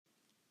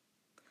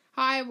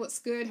Hi, what's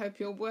good? Hope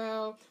you're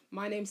well.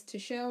 My name's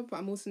Tishelle, but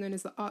I'm also known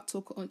as the Art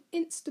Talker on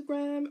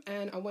Instagram.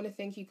 And I want to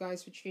thank you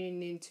guys for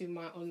tuning in to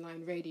my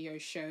online radio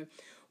show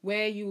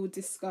where you will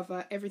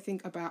discover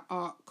everything about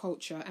art,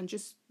 culture, and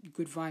just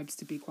good vibes,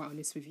 to be quite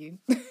honest with you.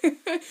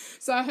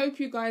 So I hope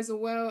you guys are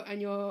well and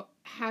you're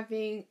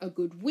having a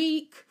good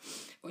week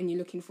and you're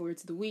looking forward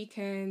to the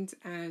weekend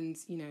and,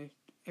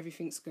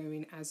 everything's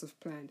going as of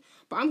planned.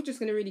 But I'm just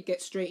going to really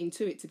get straight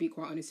into it, to be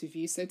quite honest with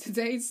you. So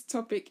today's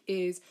topic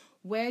is,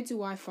 where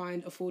do I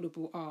find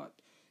affordable art?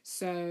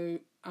 So,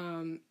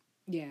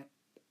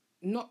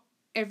 not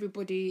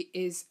everybody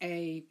is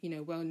a,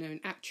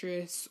 well-known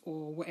actress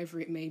or whatever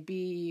it may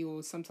be,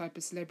 or some type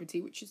of celebrity,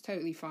 which is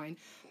totally fine.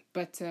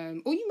 But,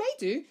 or you may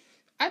do.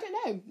 I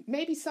don't know.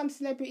 Maybe some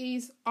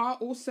celebrities are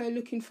also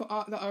looking for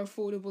art that are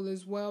affordable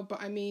as well.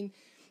 But I mean,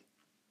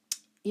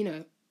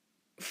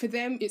 for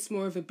them, it's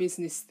more of a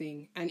business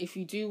thing. And if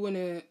you do want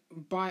to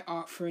buy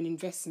art for an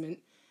investment,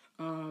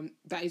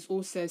 that is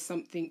also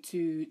something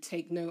to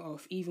take note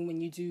of, even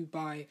when you do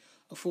buy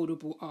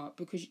affordable art,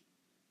 because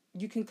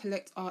you can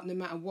collect art no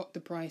matter what the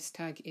price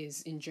tag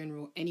is in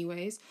general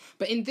anyways.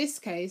 But in this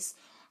case,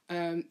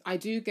 I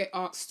do get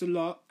asked a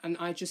lot, and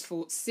I just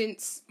thought,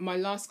 since my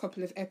last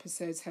couple of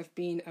episodes have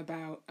been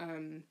about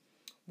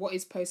what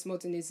is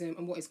postmodernism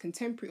and what is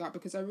contemporary art,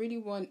 because I really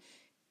want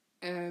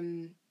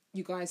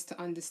you guys to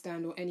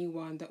understand, or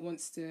anyone that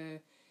wants to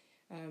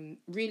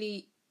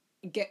really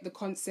get the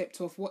concept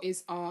of what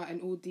is art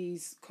and all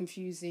these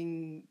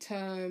confusing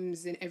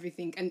terms and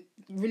everything, and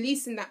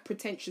releasing that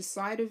pretentious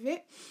side of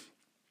it.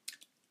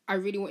 I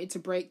really wanted to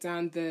break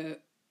down the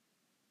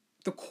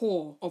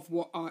core of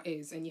what art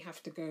is, and you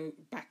have to go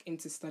back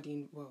into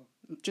studying, well,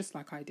 just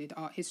like I did,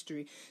 art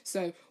history.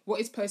 So what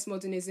is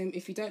postmodernism?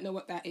 If you don't know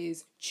what that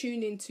is,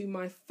 tune into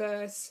my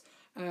first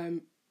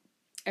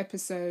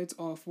episode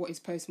of what is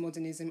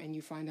postmodernism and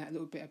you find out a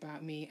little bit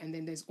about me. And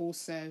then there's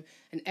also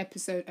an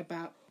episode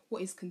about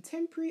what is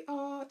contemporary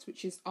art,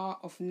 which is art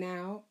of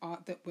now,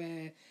 art that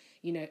we're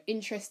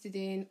interested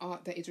in,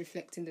 art that is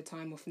reflecting the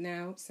time of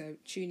now. So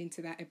tune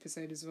into that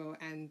episode as well.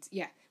 And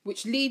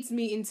which leads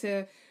me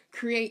into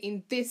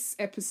creating this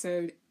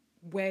episode,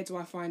 where do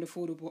I find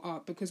affordable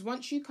art? Because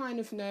once you kind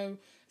of know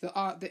the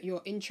art that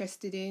you're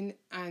interested in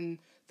and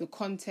the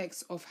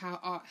context of how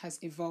art has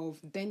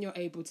evolved, then you're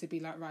able to be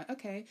like, right,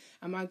 okay,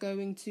 am I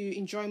going to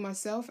enjoy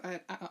myself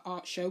at an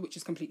art show, which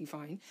is completely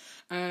fine?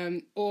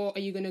 Or are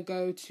you going to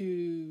go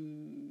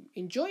to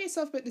enjoy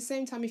yourself, but at the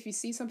same time, if you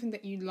see something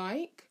that you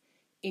like,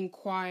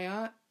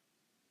 inquire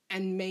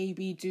and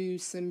maybe do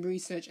some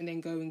research and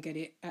then go and get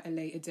it at a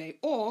later date?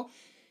 Or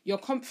you're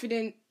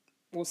confident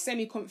or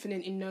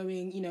semi-confident in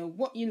knowing,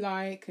 what you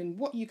like and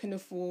what you can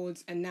afford,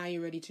 and now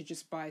you're ready to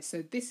just buy.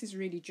 So this is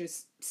really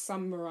just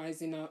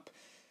summarising up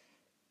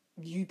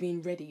you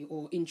being ready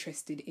or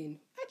interested in,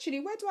 actually,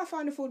 where do I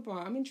find affordable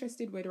art? I'm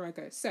interested, where do I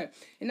go? So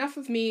enough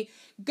of me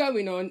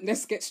going on,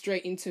 let's get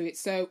straight into it.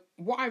 So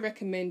what I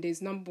recommend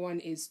is, number one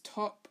is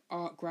top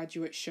art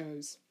graduate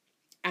shows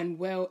and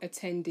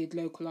well-attended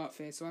local art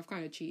fairs. So I've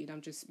kind of cheated,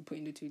 I'm just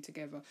putting the two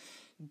together.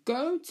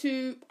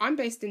 I'm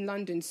based in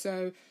London,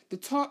 so the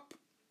top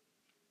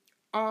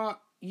art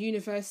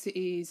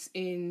universities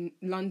in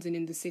London,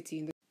 in the city,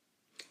 in the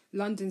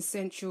London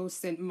Central,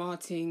 St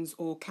Martin's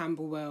or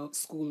Camberwell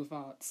School of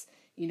Arts.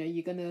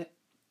 You're going to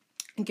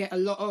get a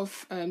lot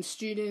of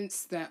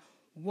students that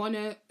want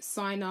to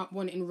sign up,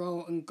 want to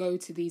enroll and go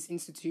to these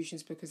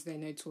institutions because they're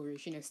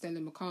notorious. Stella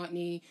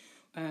McCartney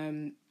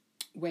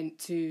went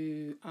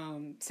to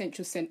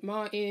Central St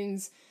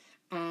Martin's,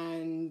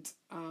 and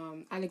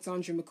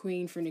Alexandra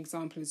McQueen, for an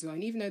example, as well.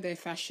 And even though their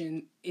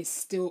fashion is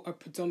still a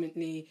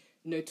predominantly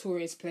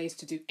notorious place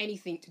to do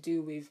anything to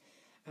do with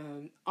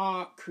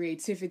art,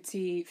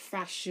 creativity,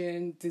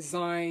 fashion,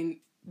 design,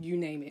 you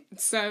name it.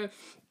 So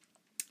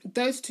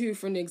those two,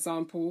 for an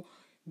example,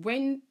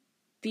 when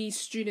these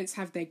students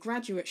have their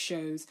graduate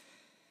shows,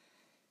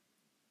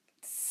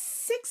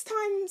 6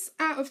 times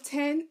out of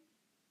 10,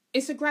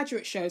 it's a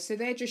graduate show. So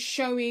they're just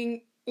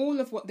showing all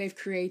of what they've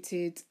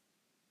created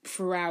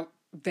throughout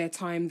their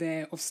time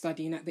there of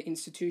studying at the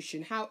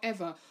institution.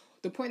 However,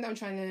 the point that I'm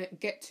trying to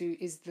get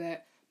to is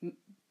that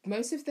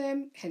most of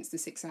them, hence the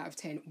 6 out of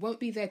 10, won't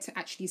be there to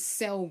actually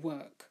sell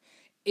work.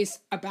 It's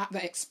about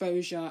the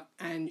exposure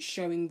and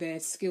showing their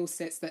skill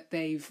sets that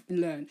they've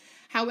learned.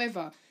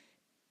 However,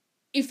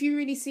 if you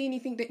really see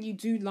anything that you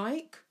do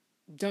like,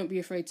 don't be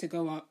afraid to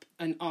go up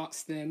and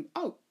ask them,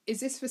 oh,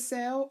 is this for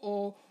sale?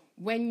 Or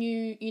when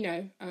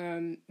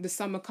the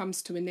summer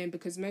comes to an end,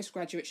 because most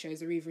graduate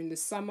shows are either in the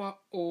summer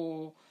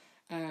or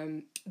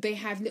they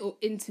have little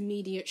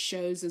intermediate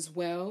shows as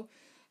well,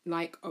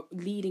 like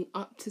leading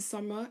up to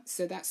summer.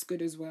 So that's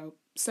good as well.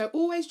 So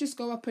always just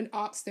go up and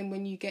ask them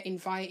when you get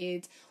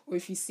invited, or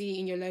if you see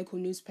in your local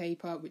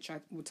newspaper, which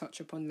I will touch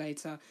upon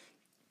later,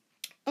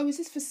 oh, is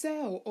this for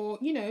sale? Or,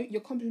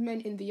 you're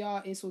complimenting the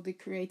artist or the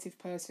creative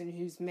person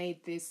who's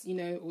made this,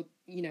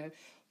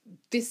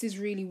 this is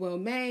really well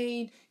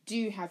made. Do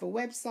you have a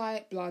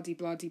website? Blah, de,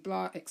 blah, de,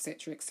 blah,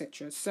 etc.,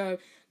 etc. So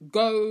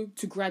go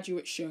to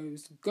graduate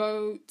shows.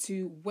 Go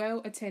to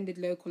well-attended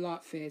local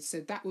art fairs.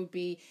 So that would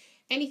be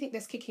anything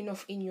that's kicking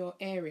off in your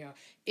area.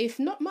 If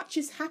not much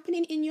is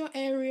happening in your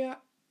area,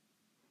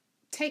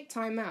 take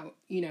time out,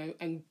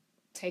 and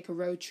take a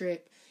road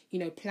trip,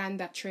 plan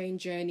that train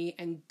journey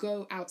and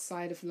go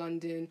outside of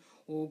London,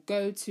 or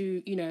go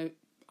to,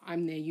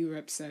 I'm near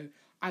Europe, so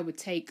I would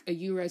take a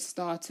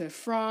Eurostar to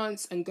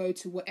France and go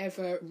to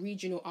whatever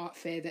regional art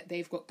fair that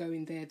they've got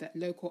going there, that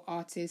local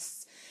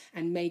artists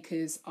and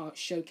makers are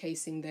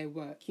showcasing their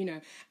work,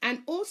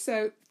 And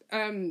also,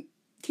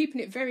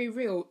 keeping it very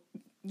real,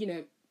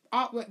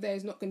 artwork there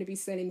is not going to be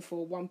selling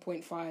for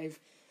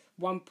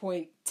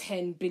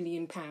 1.10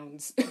 billion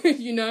pounds,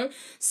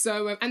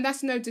 So, and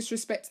that's no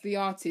disrespect to the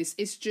artist.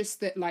 It's just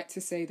that, like, to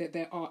say that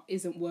their art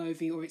isn't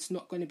worthy or it's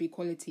not going to be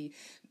quality.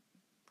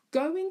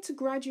 Going to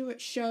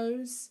graduate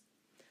shows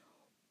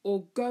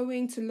or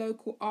going to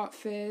local art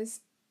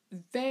fairs,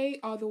 they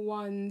are the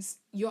ones,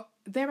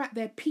 they're at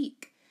their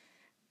peak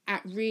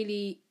at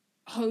really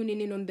honing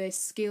in on their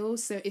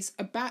skills. So it's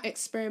about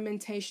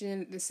experimentation,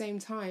 and at the same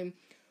time,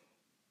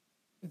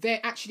 they're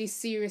actually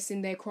serious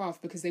in their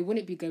craft, because they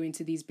wouldn't be going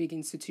to these big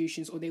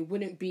institutions, or they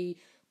wouldn't be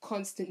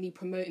constantly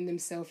promoting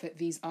themselves at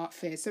these art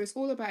fairs. So it's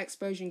all about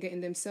exposure and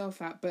getting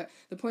themselves out. But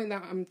the point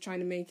that I'm trying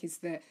to make is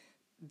that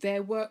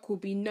their work will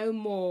be no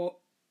more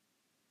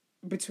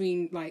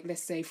between, like,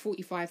 let's say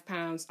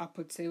 £45 up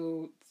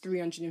until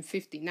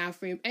 $350. Now,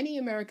 for any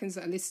Americans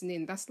that are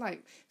listening, that's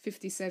like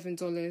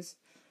 $57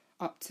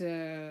 up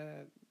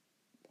to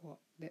what?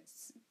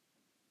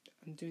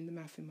 I'm doing the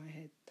math in my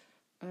head.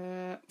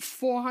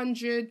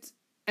 400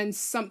 and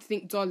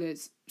something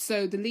dollars.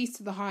 So the least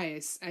to the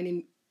highest, and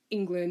in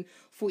England,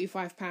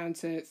 £45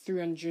 to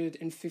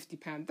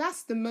 £350.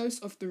 That's the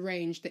most of the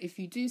range that if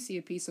you do see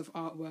a piece of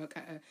artwork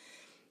at a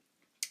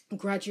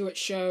graduate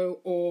show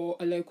or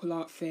a local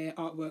art fair,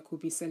 artwork will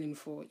be selling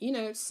for,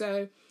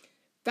 So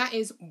that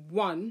is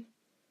one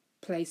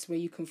place where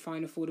you can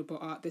find affordable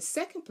art. The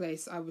second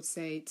place I would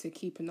say to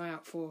keep an eye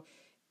out for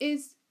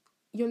is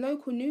your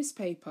local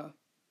newspaper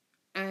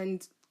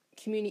and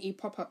community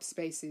pop-up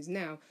spaces.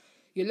 Now,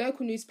 your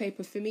local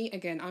newspaper, for me,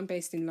 again, I'm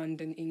based in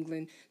London,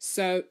 England,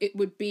 so it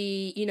would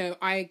be,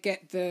 I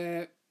get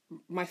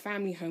my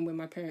family home where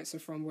my parents are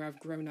from, where I've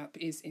grown up,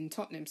 is in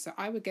Tottenham. So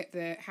I would get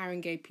the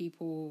Haringey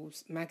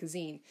People's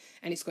magazine,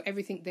 and it's got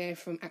everything there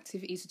from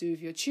activities to do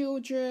with your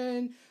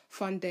children,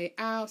 fun day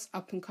outs,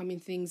 up and coming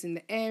things in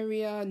the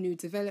area, new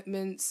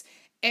developments.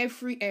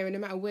 Every area, no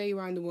matter where you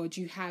are in the world,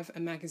 you have a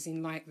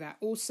magazine like that.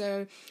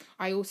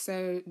 I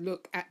also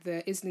look at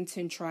the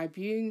Islington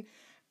Tribune,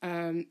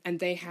 and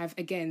they have,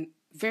 again,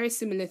 very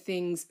similar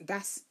things.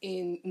 That's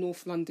in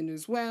North London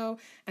as well.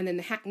 And then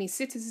the Hackney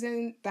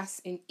Citizen, that's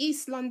in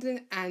East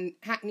London. And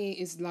Hackney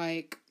is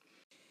like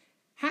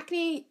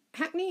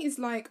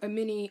a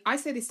mini... I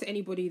say this to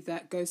anybody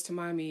that goes to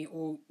Miami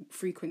or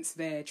frequents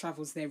there,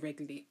 travels there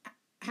regularly.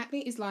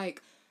 Hackney is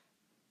like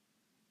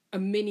a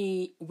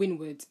mini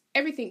Wynwood.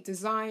 Everything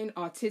design,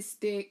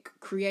 artistic,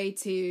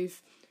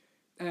 creative,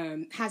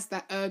 has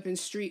that urban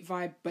street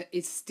vibe, but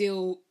it's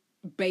still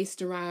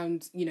based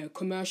around,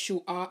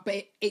 commercial art,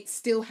 but it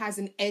still has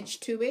an edge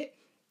to it.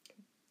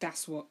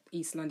 That's what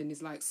East London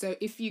is like. So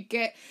if you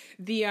get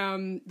the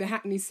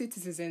Hackney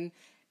Citizen,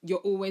 you're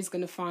always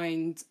going to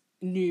find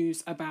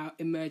news about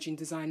emerging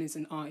designers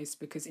and artists,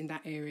 because in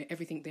that area,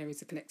 everything there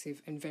is a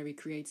collective and very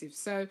creative.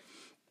 So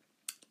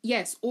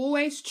yes,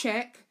 always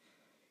check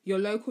your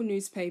local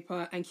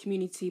newspaper and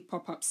community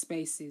pop-up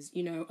spaces.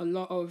 A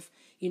lot of,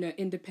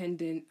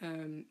 independent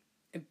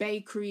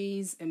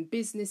bakeries and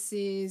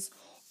businesses,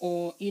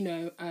 or,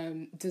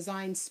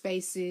 design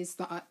spaces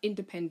that are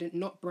independent,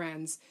 not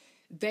brands.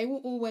 They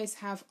will always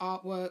have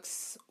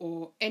artworks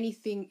or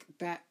anything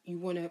that you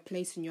want to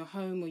place in your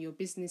home or your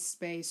business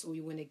space, or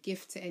you want to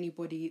gift to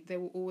anybody. They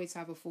will always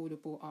have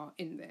affordable art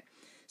in there.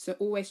 So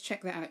always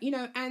check that out,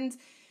 and,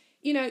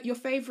 your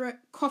favorite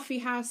coffee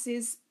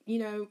houses,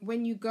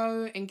 when you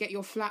go and get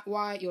your flat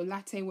white, your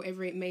latte,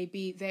 whatever it may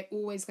be, they're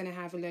always going to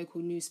have a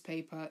local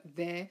newspaper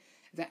there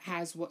that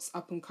has what's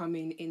up and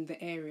coming in the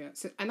area.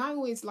 So, and I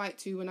always like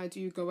to, when I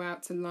do go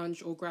out to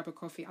lunch or grab a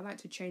coffee, I like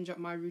to change up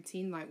my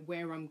routine, like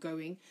where I'm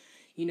going.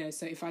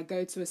 So if I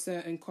go to a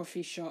certain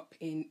coffee shop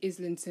in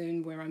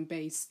Islington where I'm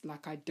based,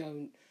 like I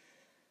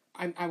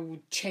will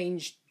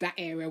change that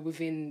area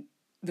within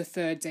the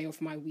third day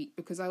of my week,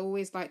 because I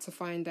always like to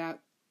find out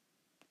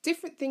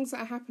different things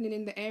that are happening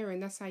in the area,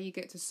 and that's how you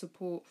get to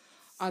support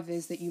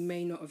others that you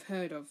may not have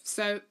heard of.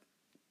 So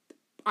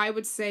I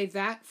would say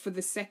that for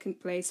the second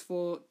place,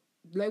 for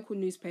local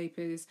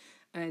newspapers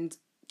and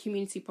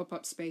community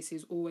pop-up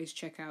spaces, always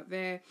check out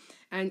there,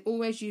 and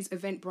always use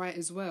Eventbrite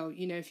as well.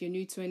 If you're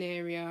new to an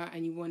area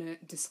and you want to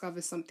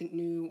discover something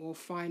new or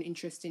find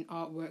interesting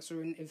artworks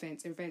or an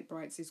event,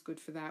 Eventbrite is good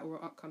for that, or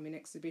an upcoming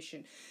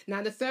exhibition.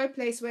 Now, the third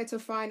place where to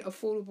find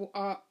affordable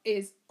art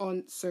is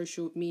on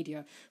social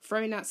media.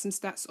 Throwing out some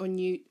stats on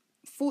you,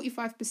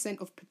 45%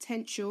 of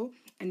potential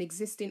and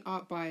existing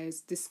art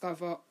buyers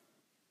discover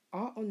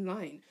art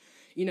online,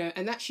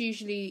 and that's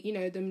usually,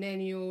 the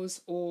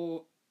millennials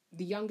or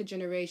the younger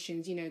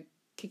generations,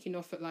 kicking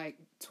off at like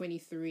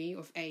 23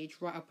 of age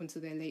right up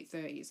until their late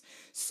 30s.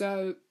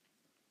 So,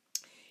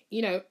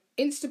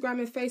 Instagram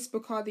and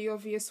Facebook are the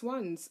obvious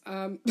ones,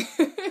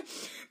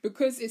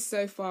 because it's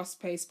so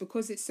fast paced,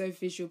 because it's so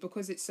visual,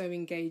 because it's so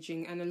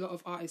engaging, and a lot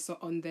of artists are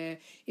on there.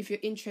 If you're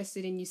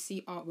interested and you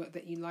see artwork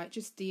that you like,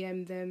 just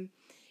DM them,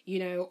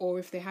 or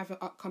if they have an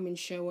upcoming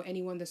show or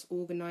anyone that's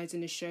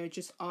organising a show,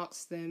 just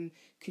ask them,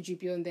 could you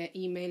be on their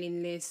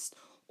emailing list,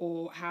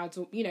 or how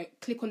to,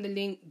 click on the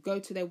link, go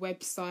to their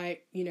website,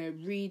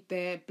 read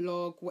their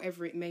blog,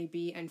 whatever it may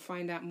be, and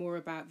find out more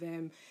about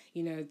them,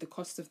 the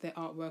cost of their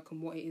artwork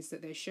and what it is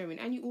that they're showing.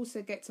 And you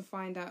also get to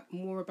find out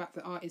more about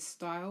the artist's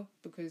style,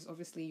 because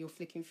obviously you're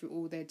flicking through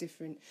all their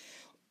different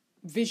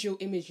visual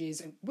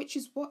images, which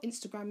is what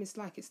Instagram is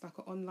like. It's like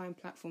an online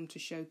platform to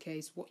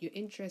showcase what your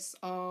interests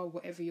are,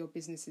 whatever your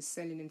business is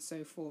selling, and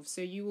so forth.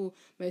 So you will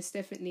most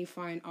definitely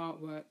find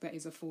artwork that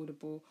is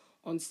affordable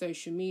on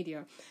social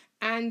media.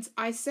 And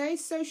I say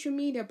social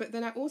media, but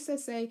then I also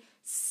say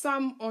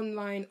some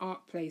online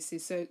art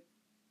places. So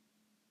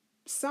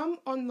some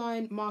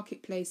online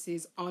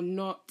marketplaces are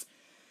not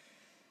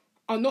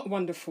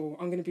wonderful.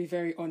 I'm going to be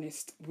very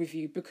honest with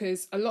you,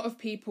 because a lot of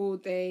people,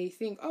 they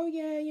think, oh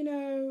yeah,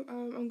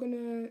 I'm going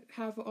to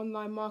have an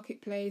online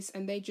marketplace,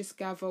 and they just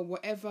gather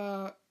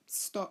whatever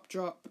stop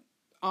drop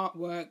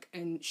artwork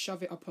and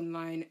shove it up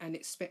online and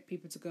expect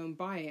people to go and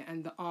buy it.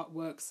 And the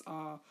artworks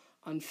are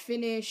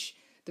unfinished.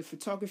 The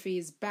photography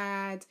is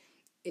bad.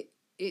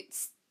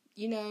 It's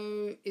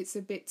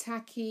a bit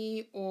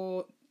tacky,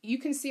 or you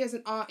can see as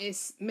an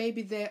artist,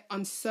 maybe they're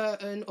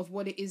uncertain of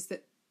what it is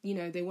that,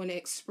 they want to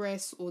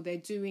express, or they're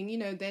doing,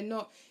 they're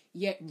not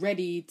yet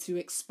ready to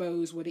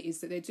expose what it is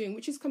that they're doing,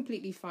 which is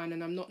completely fine.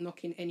 And I'm not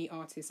knocking any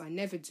artist. I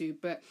never do.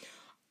 But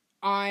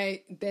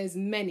there's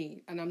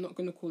many, and I'm not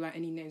going to call out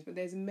any names, but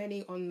there's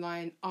many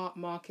online art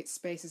market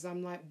spaces.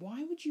 I'm like,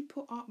 why would you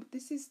put art?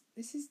 This is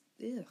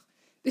ugh.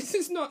 This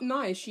is not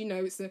nice,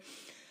 it's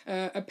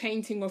a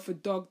painting of a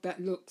dog that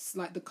looks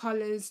like the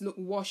colours look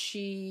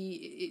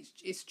washy.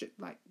 It's just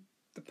like,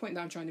 the point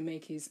that I'm trying to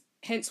make is,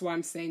 hence why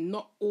I'm saying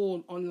not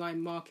all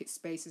online market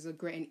spaces are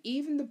great. And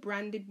even the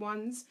branded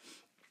ones,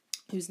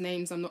 whose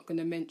names I'm not going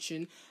to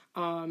mention,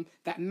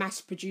 that mass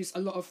produce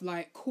a lot of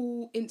like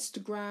cool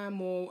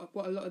Instagram, or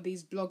what a lot of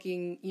these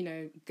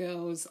blogging,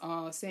 girls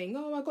are saying,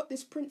 oh, I got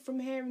this print from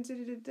here, and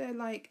da-da-da-da.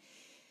 Like,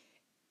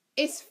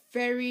 it's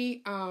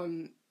very,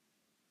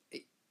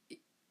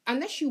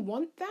 unless you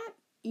want that,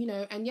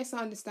 and yes, I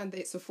understand that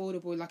it's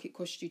affordable, like it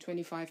costs you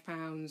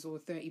 £25 or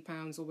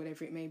 £30 or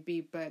whatever it may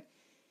be, but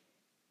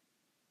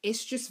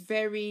it's just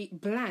very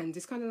bland.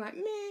 It's kind of like,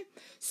 meh.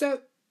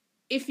 So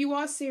if you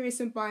are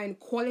serious in buying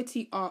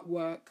quality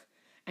artwork,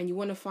 and you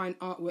want to find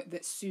artwork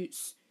that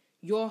suits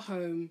your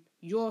home,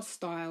 your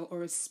style,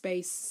 or a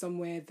space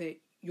somewhere that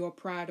you're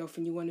proud of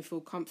and you want to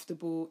feel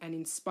comfortable and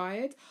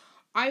inspired,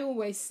 I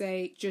always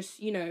say just,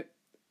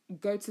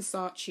 go to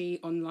Saatchi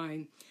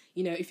online.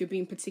 If you're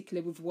being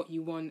particular with what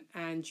you want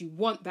and you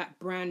want that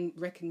brand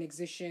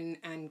recognition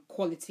and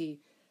quality,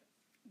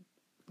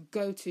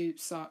 go to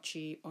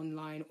Saatchi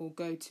online, or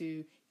go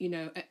to,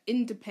 an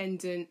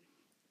independent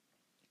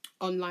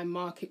online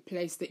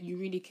marketplace that you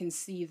really can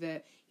see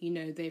that,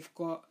 they've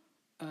got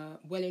a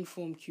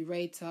well-informed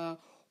curator,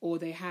 or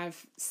they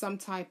have some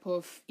type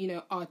of,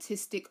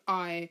 artistic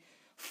eye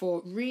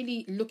for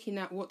really looking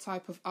at what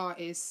type of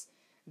artists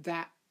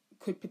that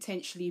could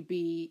potentially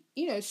be,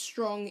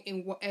 strong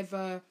in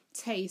whatever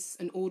taste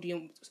an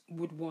audience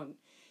would want.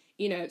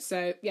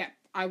 So yeah,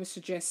 I would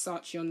suggest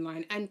Saatchi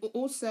online. And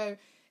also,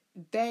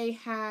 they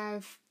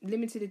have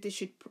limited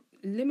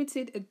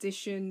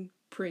edition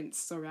prints.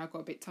 Sorry, I got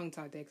a bit tongue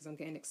tied there because I'm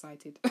getting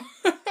excited.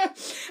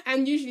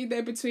 And usually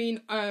they're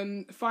between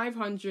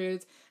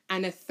 £500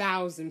 and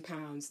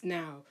 £1,000.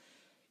 Now,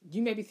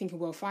 you may be thinking,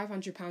 well,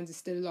 £500 is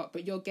still a lot,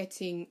 but you're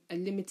getting a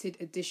limited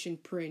edition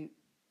print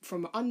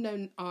from an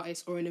unknown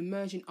artist or an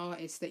emerging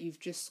artist that you've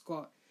just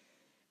got.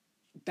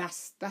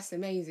 That's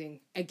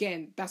amazing.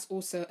 Again, that's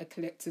also a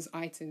collector's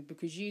item,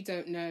 because you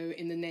don't know,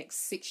 in the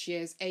next 6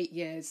 years, 8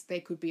 years, they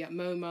could be at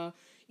MoMA,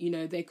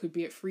 they could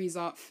be at Frieze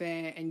Art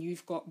Fair, and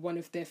you've got one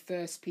of their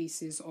first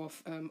pieces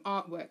of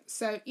artwork.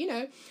 So,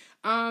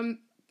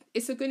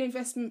 it's a good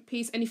investment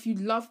piece. And if you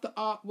love the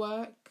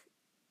artwork,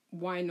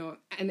 why not?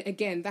 And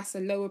again, that's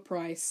a lower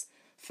price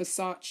for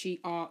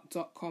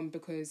SaatchiArt.com,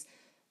 because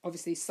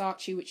obviously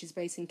Saatchi, which is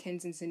based in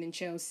Kensington and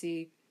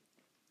Chelsea,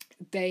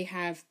 they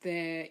have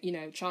their,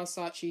 Charles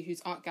Saatchi,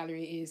 whose art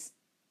gallery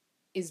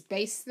is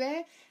based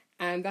there.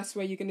 And that's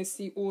where you're going to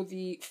see all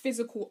the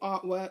physical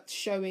artwork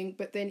showing.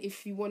 But then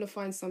if you want to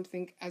find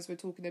something, as we're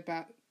talking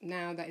about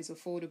now, that is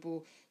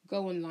affordable,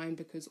 go online,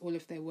 because all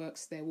of their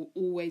works, there will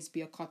always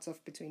be a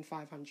cutoff between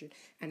 500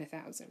 and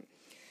 1,000.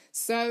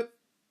 So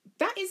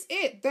that is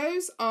it.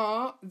 Those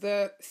are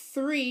the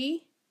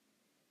 3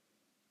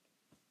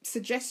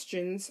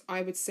 suggestions,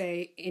 I would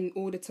say, in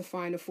order to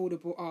find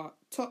affordable art: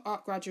 top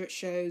art graduate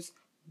shows,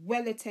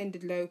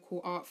 well-attended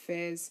local art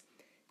fairs,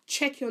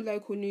 check your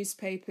local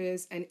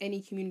newspapers and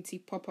any community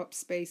pop-up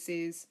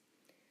spaces.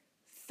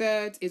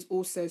 Third is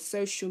also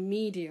social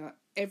media.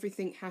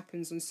 Everything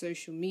happens on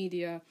social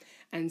media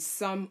and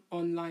some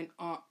online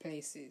art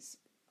places.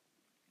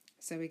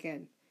 So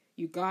again,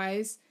 you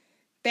guys,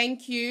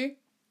 thank you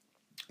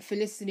for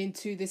listening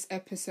to this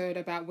episode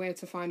about where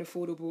to find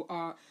affordable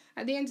art.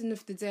 At the end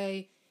of the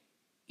day,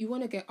 you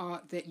want to get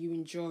art that you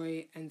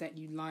enjoy and that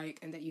you like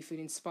and that you feel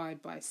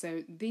inspired by.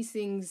 So these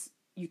things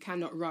you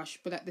cannot rush,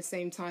 but at the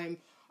same time,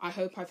 I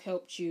hope I've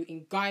helped you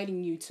in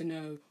guiding you to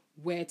know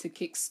where to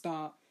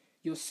kickstart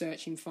your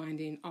search in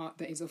finding art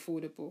that is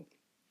affordable.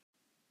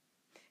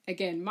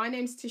 Again, my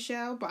name's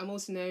Tishelle, but I'm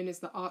also known as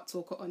the Art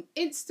Talker on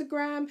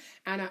Instagram,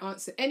 and I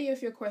answer any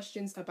of your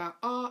questions about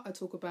art. I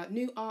talk about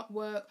new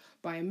artwork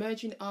by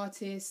emerging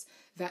artists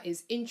that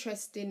is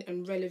interesting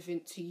and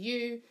relevant to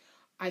you.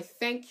 I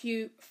thank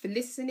you for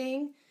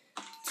listening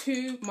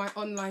to my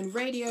online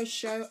radio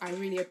show. I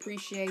really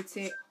appreciate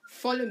it.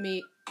 Follow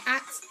me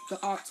at the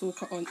Art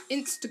Talker on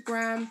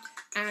Instagram,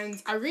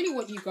 and I really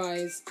want you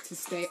guys to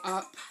stay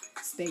up,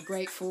 stay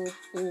grateful,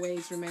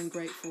 always remain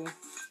grateful,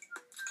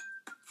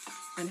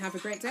 and have a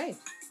great day.